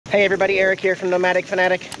Hey everybody, Eric here from Nomadic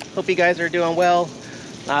Fanatic. Hope you guys are doing well.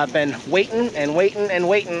 I've been waiting and waiting and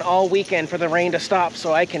waiting all weekend for the rain to stop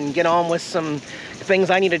so I can get on with some things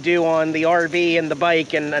I need to do on the RV and the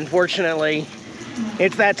bike, and unfortunately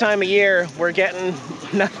it's that time of year. We're getting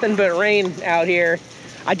nothing but rain out here.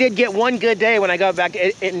 I did get one good day when I got back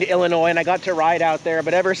into Illinois and I got to ride out there,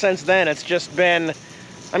 but ever since then it's just been,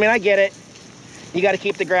 I mean, I get it, you got to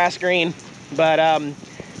keep the grass green, but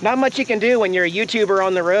not much you can do when you're a YouTuber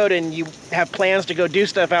on the road and you have plans to go do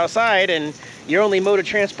stuff outside and your only mode of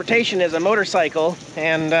transportation is a motorcycle,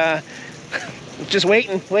 and just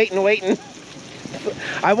waiting.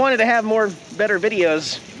 I wanted to have better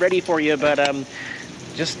videos ready for you, but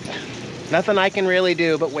just nothing I can really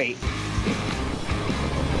do but wait.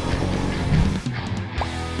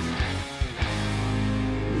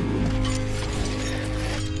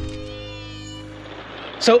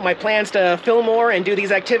 So my plans to film more and do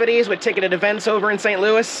these activities with ticketed events over in St.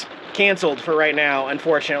 Louis, canceled for right now,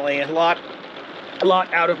 unfortunately. A lot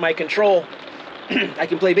out of my control. I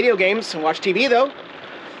can play video games and watch TV though.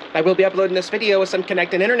 I will be uploading this video with some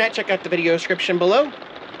connected internet. Check out the video description below.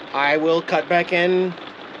 I will cut back in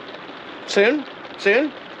soon.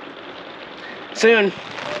 Hey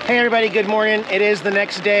everybody, good morning. It is the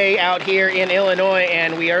next day out here in Illinois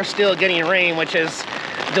and we are still getting rain, which is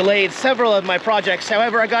delayed several of my projects.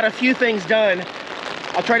 However, I got a few things done.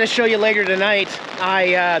 I'll try to show you later tonight.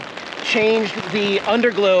 I changed the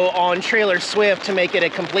underglow on Trailer Swift to make it a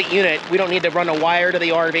complete unit. We don't need to run a wire to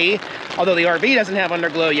the RV, although the RV doesn't have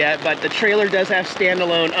underglow yet, but the trailer does have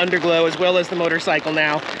standalone underglow as well as the motorcycle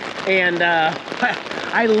now. And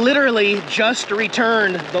I literally just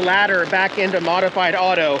returned the ladder back into modified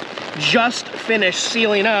auto. Just finished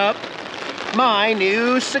sealing up my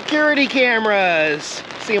new security cameras.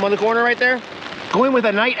 See them on the corner right there? Going with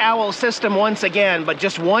a night owl system once again, but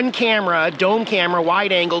just one camera, dome camera,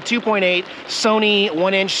 wide angle, 2.8, Sony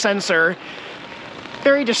 1-inch sensor.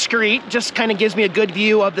 Very discreet, just kind of gives me a good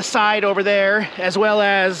view of the side over there, as well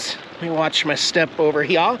as, let me watch my step over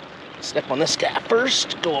here. Step on this guy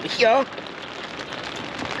first, go over here.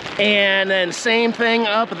 And then same thing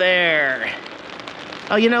up there.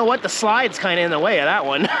 Oh, you know what? The slide's kind of in the way of that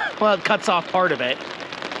one. Well, it cuts off part of it.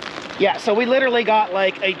 Yeah, so we literally got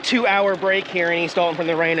like a 2-hour break here in East Alton from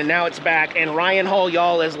the rain, and now it's back. And Ryan Hall,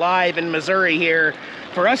 y'all, is live in Missouri here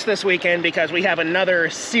for us this weekend because we have another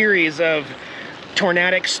series of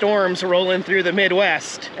tornadic storms rolling through the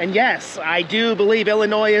Midwest. And yes, I do believe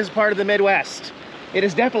Illinois is part of the Midwest. It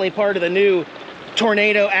is definitely part of the new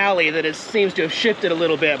tornado alley that seems to have shifted a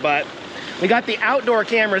little bit, but we got the outdoor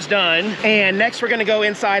cameras done, and next we're gonna go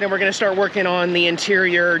inside and we're gonna start working on the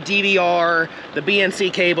interior, DVR, the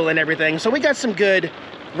BNC cable and everything. So we got some good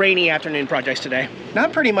rainy afternoon projects today. Now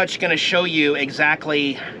I'm pretty much gonna show you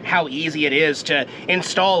exactly how easy it is to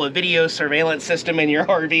install a video surveillance system in your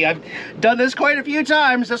RV. I've done this quite a few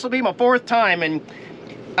times. This will be my 4th time, and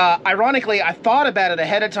ironically, I thought about it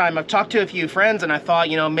ahead of time. I've talked to a few friends and I thought,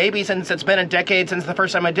 you know, maybe since it's been a decade since the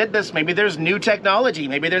first time I did this, maybe there's new technology.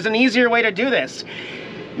 Maybe there's an easier way to do this.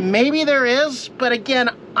 Maybe there is, but again,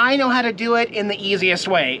 I know how to do it in the easiest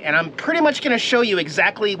way. And I'm pretty much gonna show you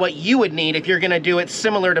exactly what you would need if you're gonna do it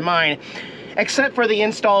similar to mine, except for the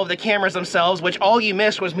install of the cameras themselves, which all you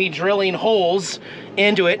missed was me drilling holes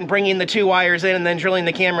into it and bringing the 2 wires in and then drilling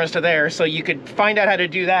the cameras to there. So you could find out how to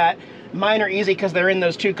do that. Mine are easy because they're in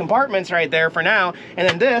those 2 compartments right there for now. And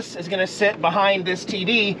then this is gonna sit behind this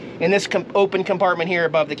TV in this open compartment here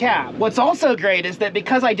above the cab. What's also great is that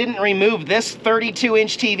because I didn't remove this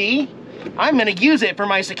 32-inch TV, I'm gonna use it for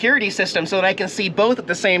my security system so that I can see both at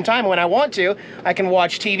the same time. When I want to, I can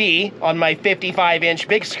watch TV on my 55-inch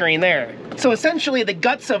big screen there. So essentially the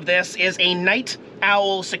guts of this is a night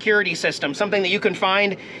owl security system, something that you can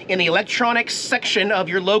find in the electronics section of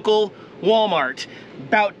your local Walmart.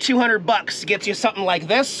 About 200 bucks gets you something like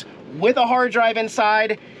this with a hard drive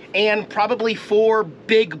inside and probably 4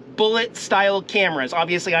 big bullet style cameras.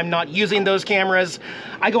 Obviously, I'm not using those cameras.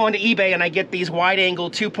 I go onto eBay and I get these wide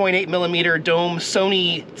angle 2.8mm dome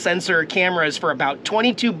Sony sensor cameras for about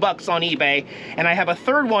 22 bucks on eBay. And I have a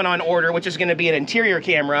third one on order, which is gonna be an interior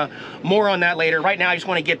camera. More on that later. Right now, I just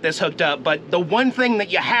wanna get this hooked up. But the one thing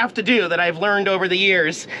that you have to do that I've learned over the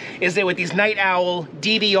years is that with these Night Owl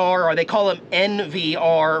DVR, or they call them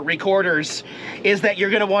NVR recorders, is that you're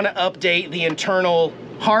gonna wanna update the internal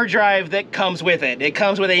hard drive that comes with it. It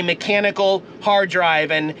comes with a mechanical hard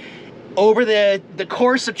drive, and over the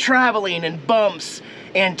course of traveling and bumps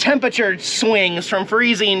and temperature swings from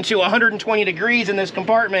freezing to 120 degrees in this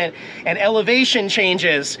compartment, and elevation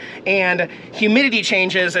changes and humidity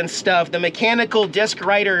changes and stuff, the mechanical disk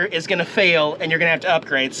writer is going to fail and you're going to have to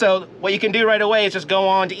upgrade. So what you can do right away is just go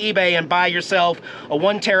on to eBay and buy yourself a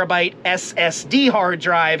 1 terabyte SSD hard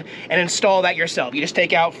drive and install that yourself. You just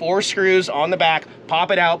take out 4 screws on the back,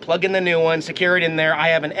 pop it out, plug in the new one, secure it in there. I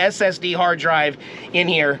have an SSD hard drive in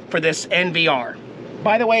here for this NVR.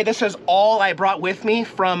 By the way, this is all I brought with me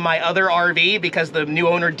from my other RV because the new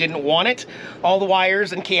owner didn't want it. All the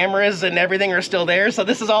wires and cameras and everything are still there. So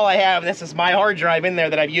this is all I have. This is my hard drive in there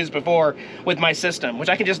that I've used before with my system, which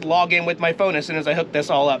I can just log in with my phone as soon as I hook this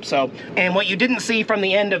all up. So, and what you didn't see from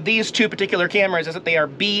the end of these 2 particular cameras is that they are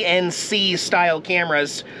BNC style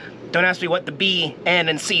cameras. Don't ask me what the B, N,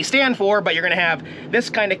 and C stand for, but you're gonna have this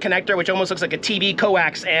kind of connector, which almost looks like a TV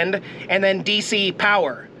coax end, and then DC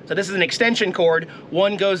power. So this is an extension cord.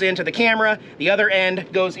 One goes into the camera, the other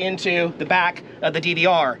end goes into the back of the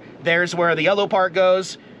DVR. There's where the yellow part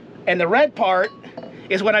goes, and the red part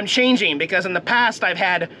is what I'm changing, because in the past I've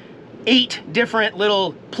had 8 different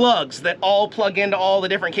little plugs that all plug into all the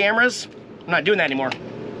different cameras. I'm not doing that anymore.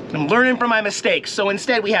 I'm learning from my mistakes. So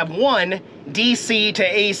instead we have one DC to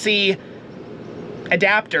AC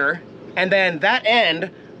adapter, and then that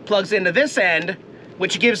end plugs into this end,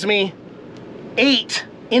 which gives me 8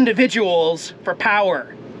 individuals for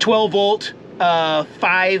power. 12 volt,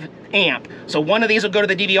 5 amp. So one of these will go to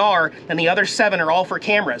the DVR, and the other 7 are all for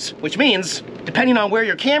cameras, which means depending on where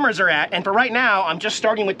your cameras are at, and for right now I'm just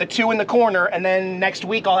starting with the 2 in the corner, and then next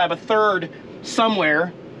week I'll have a 3rd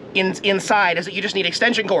somewhere inside, is that you just need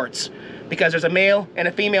extension cords, because there's a male and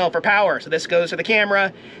a female for power. So this goes to the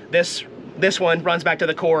camera, this one runs back to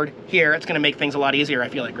the cord here. It's gonna make things a lot easier, I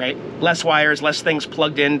feel like, right? Less wires, less things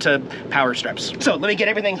plugged into power strips. So let me get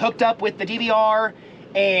everything hooked up with the DVR,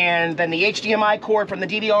 and then the HDMI cord from the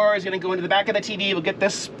DVR is gonna go into the back of the TV. We'll get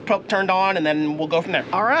this turned on, and then we'll go from there.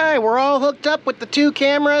 All right, we're all hooked up with the 2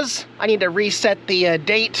 cameras. I need to reset the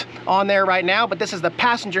date on there right now, but this is the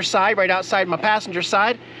passenger side, right outside my passenger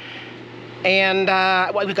side. And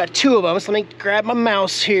well, we've got 2 of them, so let me grab my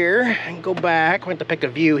mouse here and go back. We have to pick a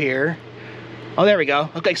view here. Oh, there we go.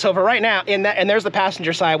 Okay, so for right now, and there's the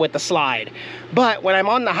passenger side with the slide. But when I'm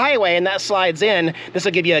on the highway and that slides in, this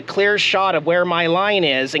will give you a clear shot of where my line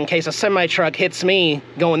is in case a semi-truck hits me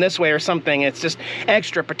going this way or something. It's just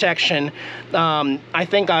extra protection. I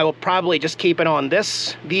think I will probably just keep it on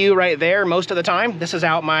this view right there most of the time. This is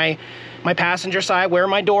out my passenger side, where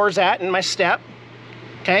my door's at and my step.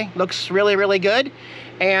 Okay, looks really, really good.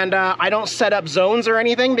 And I don't set up zones or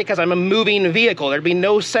anything because I'm a moving vehicle. There'd be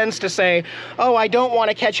no sense to say, oh, I don't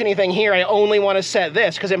want to catch anything here, I only want to set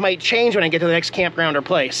this, because it might change when I get to the next campground or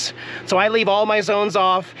place. So I leave all my zones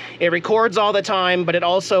off. It records all the time, but it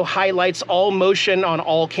also highlights all motion on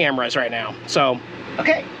all cameras right now. So,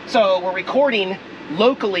 okay, so we're recording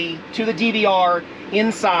locally to the DVR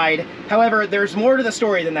inside. However, there's more to the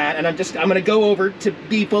story than that, and I'm gonna go over to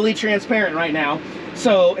be fully transparent right now.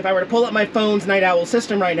 So if I were to pull up my phone's Night Owl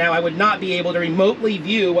system right now, I would not be able to remotely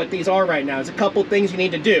view what these are right now. There's a couple things you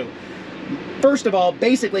need to do. First of all,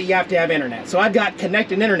 basically you have to have internet. So I've got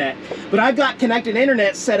connected internet, but I've got connected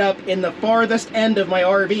internet set up in the farthest end of my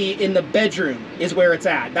RV in the bedroom is where it's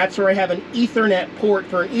at. That's where I have an Ethernet port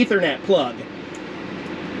for an Ethernet plug.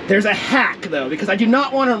 There's a hack though, because I do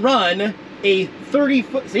not want to run a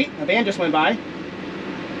 30-foot, see, a van just went by.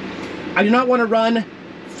 I do not want to run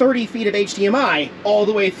 30 feet of HDMI all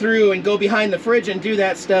the way through and go behind the fridge and do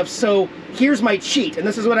that stuff. So here's my cheat, and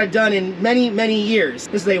this is what I've done in many, many years.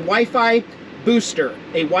 This is a Wi-Fi booster,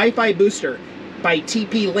 by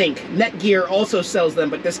TP-Link. Netgear also sells them,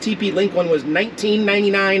 but this TP-Link one was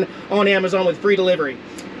 $19.99 on Amazon with free delivery.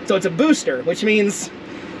 So it's a booster, which means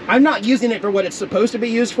I'm not using it for what it's supposed to be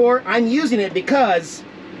used for. I'm using it because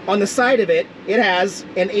on the side of it, it has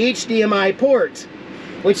an HDMI port,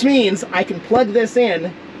 which means I can plug this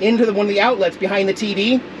into one of the outlets behind the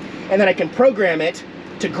TV, and then I can program it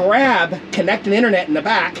to grab connected internet in the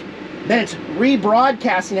back. Then it's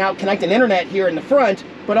rebroadcasting out connected internet here in the front,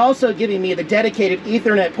 but also giving me the dedicated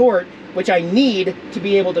Ethernet port, which I need to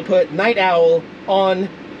be able to put Night Owl on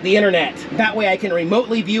the internet. That way I can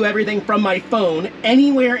remotely view everything from my phone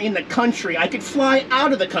anywhere in the country. I could fly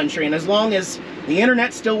out of the country, and as long as the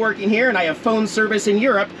internet's still working here and I have phone service in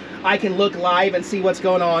Europe, I can look live and see what's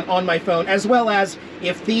going on my phone, as well as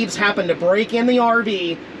if thieves happen to break in the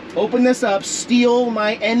RV, open this up, steal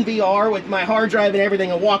my NVR with my hard drive and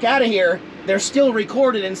everything, and walk out of here, they're still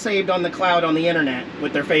recorded and saved on the cloud on the internet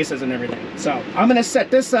with their faces and everything. So I'm gonna set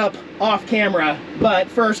this up off camera, but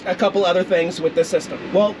first, a couple other things with this system.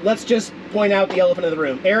 Well, let's just point out the elephant in the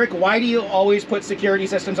room. Eric, why do you always put security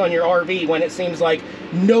systems on your RV when it seems like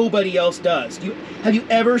nobody else does? Have you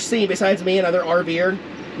ever seen, besides me, another RVer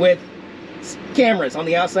with cameras on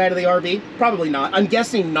the outside of the RV? Probably not. I'm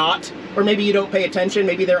guessing not, or maybe you don't pay attention.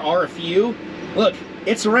 Maybe there are a few. Look,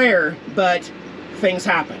 it's rare, but things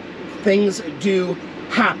happen. Things do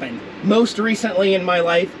happen. Most recently in my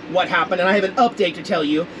life, what happened, and I have an update to tell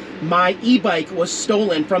you, my e-bike was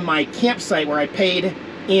stolen from my campsite where I paid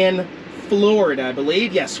in Florida, I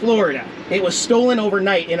believe. Yes, Florida. It was stolen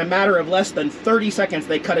overnight. In a matter of less than 30 seconds,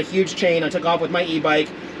 they cut a huge chain. I took off with my e-bike.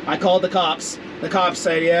 I called the cops. The cops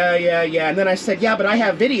said, yeah. And then I said, yeah, but I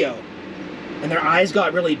have video. And their eyes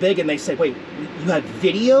got really big and they said, wait, you have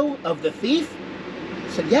video of the thief? I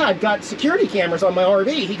said, yeah, I've got security cameras on my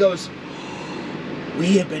RV. He goes,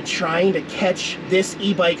 we have been trying to catch this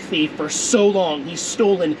e-bike thief for so long. He's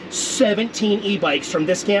stolen 17 e-bikes from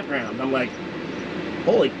this campground. I'm like,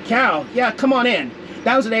 holy cow, yeah, come on in.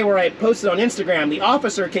 That was the day where I posted on Instagram. The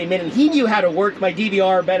officer came in and he knew how to work my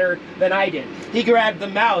DVR better than I did. He grabbed the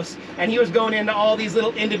mouse and he was going into all these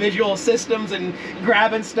little individual systems and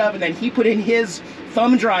grabbing stuff, and then he put in his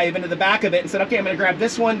thumb drive into the back of it and said, okay, I'm gonna grab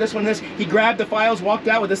this one, this. He grabbed the files, walked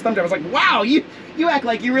out with his thumb drive. I was like, wow, you act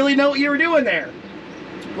like you really know what you were doing there.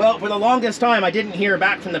 Well, for the longest time, I didn't hear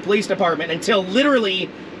back from the police department until literally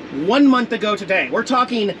 1 month ago today. We're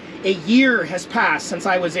talking a year has passed since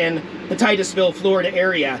I was in the Titusville, Florida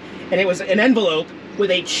area, and it was an envelope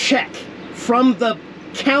with a check from the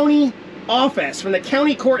county office, from the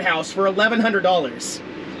county courthouse for $1,100.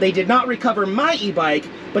 They did not recover my e-bike,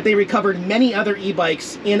 but they recovered many other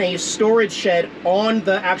e-bikes in a storage shed on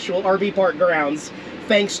the actual RV park grounds.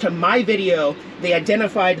 Thanks to my video, they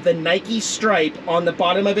identified the Nike stripe on the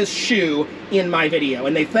bottom of his shoe in my video,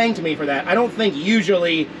 and they thanked me for that. I don't think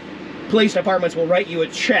usually police departments will write you a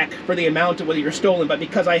check for the amount of what you're stolen, but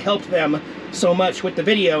because I helped them so much with the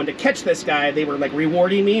video and to catch this guy, they were like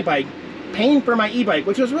rewarding me by paying for my e-bike,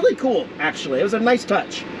 which was really cool, actually. It was a nice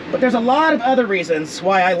touch. But there's a lot of other reasons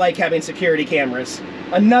why I like having security cameras.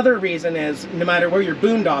 Another reason is, no matter where you're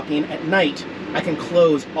boondocking at night, I can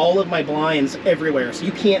close all of my blinds everywhere, so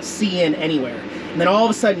you can't see in anywhere. And then all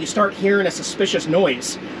of a sudden you start hearing a suspicious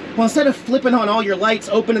noise. Well, instead of flipping on all your lights,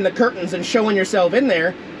 opening the curtains, and showing yourself in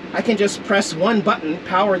there, I can just press one button,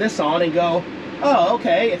 power this on, and go, oh,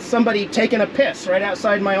 okay, it's somebody taking a piss right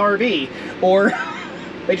outside my RV. Or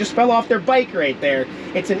they just fell off their bike right there.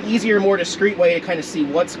 It's an easier, more discreet way to kind of see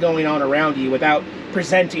what's going on around you without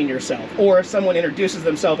presenting yourself. Or if someone introduces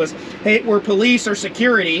themselves as, hey, we're police or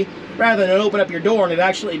security, rather than open up your door and it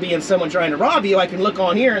actually being someone trying to rob you, I can look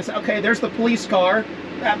on here and say, okay, there's the police car.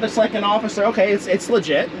 That looks like an officer. Okay, it's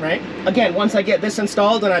legit, right? Again, once I get this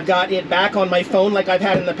installed and I've got it back on my phone like I've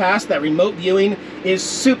had in the past, that remote viewing is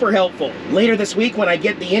super helpful. Later this week, when I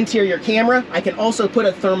get the interior camera, I can also put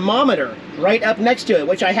a thermometer right up next to it,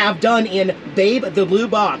 which I have done in Babe the Blue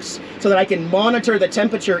Box, so that I can monitor the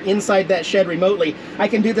temperature inside that shed remotely. I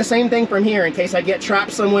can do the same thing from here in case I get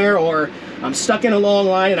trapped somewhere or I'm stuck in a long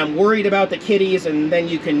line and I'm worried about the kitties, and then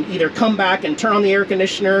you can either come back and turn on the air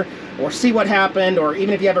conditioner or see what happened, or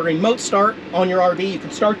even if you have a remote start on your RV, you can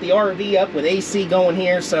start the RV up with AC going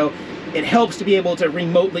here, so it helps to be able to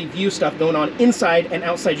remotely view stuff going on inside and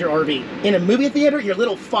outside your RV. In a movie theater, your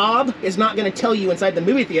little fob is not going to tell you inside the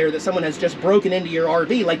movie theater that someone has just broken into your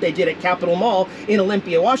RV like they did at Capitol Mall in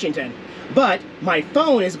Olympia, Washington. But my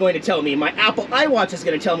phone is going to tell me, my Apple iWatch is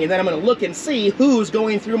going to tell me, and then I'm going to look and see who's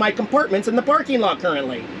going through my compartments in the parking lot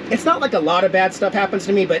currently. It's not like a lot of bad stuff happens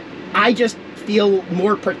to me, but I just feel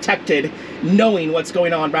more protected knowing what's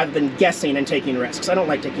going on rather than guessing and taking risks. I don't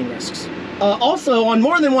like taking risks. Also, on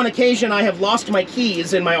more than one occasion, I have lost my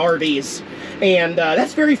keys in my RVs. And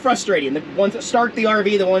that's very frustrating. The ones that start the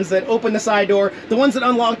RV, the ones that open the side door, the ones that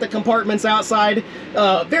unlock the compartments outside.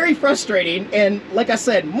 Very frustrating. And like I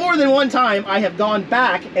said, more than one time, I have gone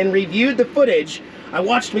back and reviewed the footage. I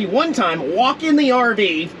watched me one time walk in the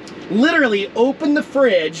RV, literally open the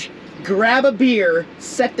fridge, grab a beer,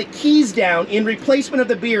 set the keys down in replacement of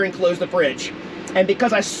the beer, and close the fridge. And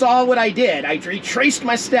because I saw what I did, I retraced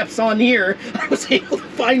my steps on here, I was able to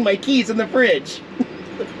find my keys in the fridge.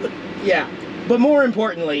 Yeah. But more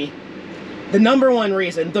importantly, the number one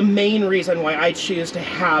reason, the main reason why I choose to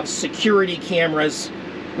have security cameras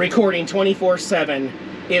recording 24/7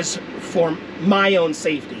 is for my own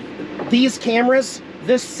safety. These cameras,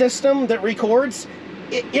 this system that records,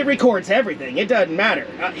 it records everything. It doesn't matter.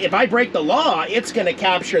 If I break the law, it's going to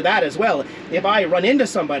capture that as well. If I run into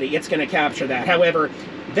somebody, it's going to capture that. However,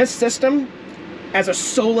 this system, as a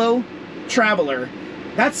solo traveler,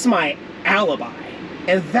 that's my alibi.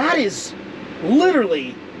 And that is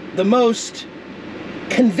literally the most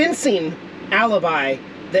convincing alibi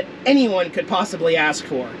that anyone could possibly ask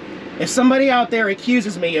for. If somebody out there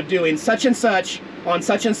accuses me of doing such and such on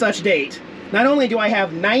such and such date, not only do I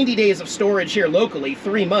have 90 days of storage here locally,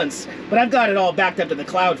 3 months, but I've got it all backed up to the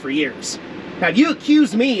cloud for years. Now, if you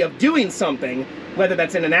accuse me of doing something, whether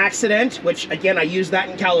that's in an accident, which again, I used that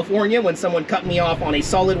in California when someone cut me off on a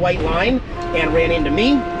solid white line and ran into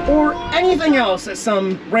me, or anything else that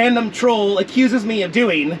some random troll accuses me of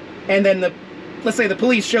doing, and then let's say the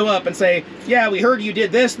police show up and say, yeah, we heard you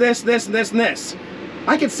did this, this, this, and this, and this.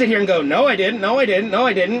 I could sit here and go, no, I didn't, no, I didn't, no,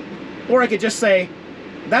 I didn't. Or I could just say,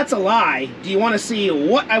 that's a lie. Do you want to see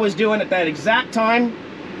what I was doing at that exact time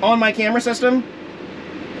on my camera system?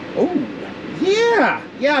 Oh,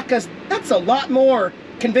 yeah, because that's a lot more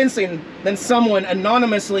convincing than someone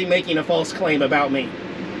anonymously making a false claim about me.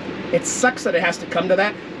 It sucks that it has to come to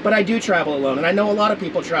that, but I do travel alone, and I know a lot of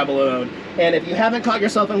people travel alone. And if you haven't caught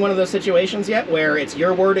yourself in one of those situations yet where it's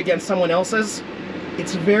your word against someone else's,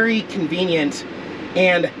 it's very convenient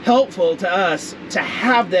and helpful to us to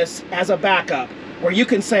have this as a backup, where you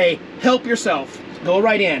can say, help yourself, go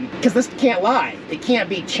right in. Because this can't lie. It can't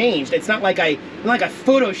be changed. It's not like I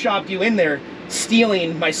photoshopped you in there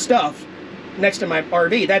stealing my stuff next to my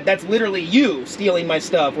RV. That's literally you stealing my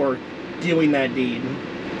stuff or doing that deed.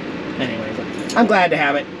 Anyways, I'm glad to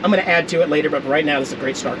have it. I'm going to add to it later, but right now this is a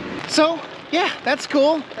great start. So, yeah, that's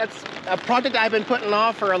cool. That's a project I've been putting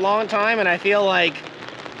off for a long time, and I feel like,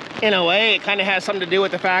 in a way, it kind of has something to do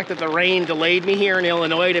with the fact that the rain delayed me here in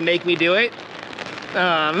Illinois to make me do it.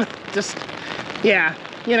 Yeah,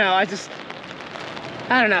 you know,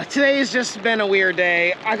 I don't know. Today's just been a weird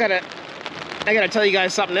day. I gotta tell you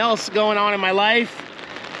guys something else going on in my life.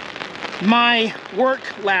 My work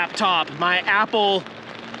laptop, my Apple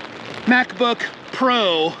MacBook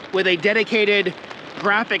Pro with a dedicated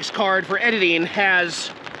graphics card for editing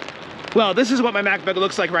has, well, this is what my MacBook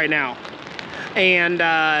looks like right now. And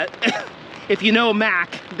if you know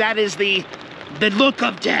Mac, that is the look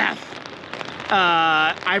of death.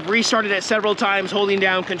 I've restarted it several times, holding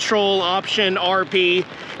down Control, Option, RP,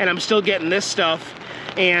 and I'm still getting this stuff.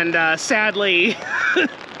 And sadly,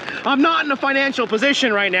 I'm not in a financial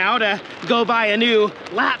position right now to go buy a new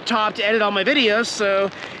laptop to edit all my videos, so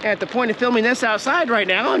at the point of filming this outside right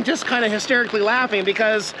now, I'm just kind of hysterically laughing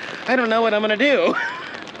because I don't know what I'm gonna do.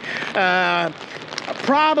 I'm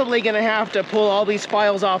probably gonna have to pull all these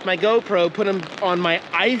files off my GoPro, put them on my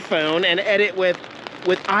iPhone, and edit with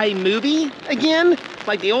iMovie again,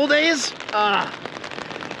 like the old days.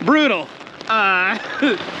 Brutal. I'm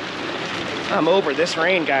over this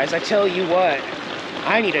rain, guys. I tell you what,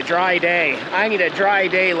 I need a dry day. I need a dry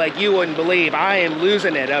day like you wouldn't believe. I am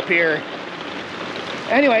losing it up here.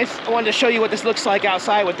 Anyways, I wanted to show you what this looks like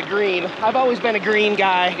outside with the green. I've always been a green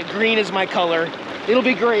guy. Green is my color. It'll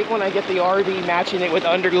be great when I get the RV matching it with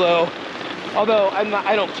underglow. Although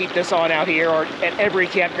I don't keep this on out here or at every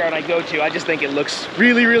campground I go to. I just think it looks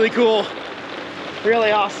really, really cool.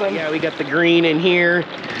 Really awesome. Yeah, we got the green in here.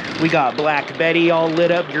 We got Black Betty all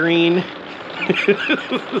lit up green.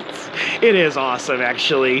 It is awesome,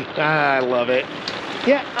 actually. I love it.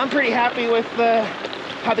 Yeah, I'm pretty happy with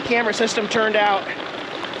how the camera system turned out.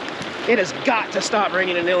 It has got to stop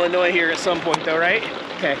raining in Illinois here at some point, though, right?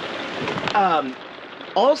 Okay.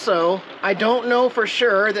 Also, I don't know for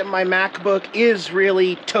sure that my MacBook is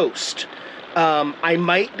really toast. I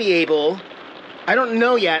might be able, I don't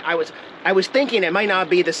know yet. I was thinking it might not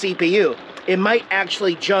be the CPU. It might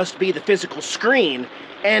actually just be the physical screen.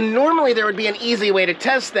 And normally there would be an easy way to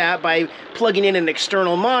test that by plugging in an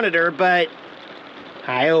external monitor, but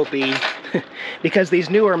hi, Opie. Because these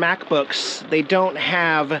newer MacBooks, they don't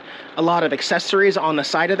have a lot of accessories on the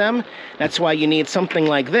side of them. That's why you need something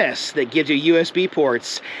like this that gives you USB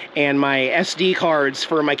ports and my SD cards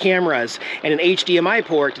for my cameras and an HDMI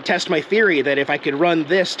port to test my theory that if I could run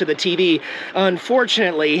this to the TV.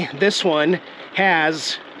 Unfortunately, this one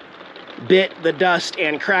has bit the dust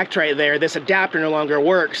and cracked right there. This adapter no longer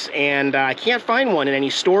works, and I can't find one in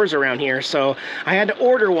any stores around here, so I had to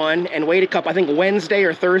order one and wait a couple, I think Wednesday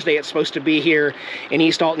or Thursday it's supposed to be here in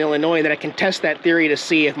East Alton, Illinois, and then I can test that theory to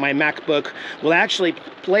see if my MacBook will actually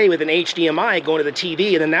play with an HDMI going to the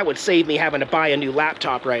TV, and then that would save me having to buy a new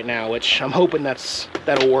laptop right now, which I'm hoping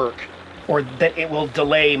that'll work. Or that it will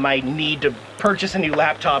delay my need to purchase a new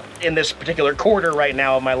laptop in this particular quarter right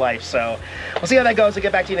now of my life. So we'll see how that goes. I'll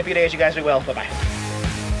get back to you in a few days. You guys be well. Bye-bye.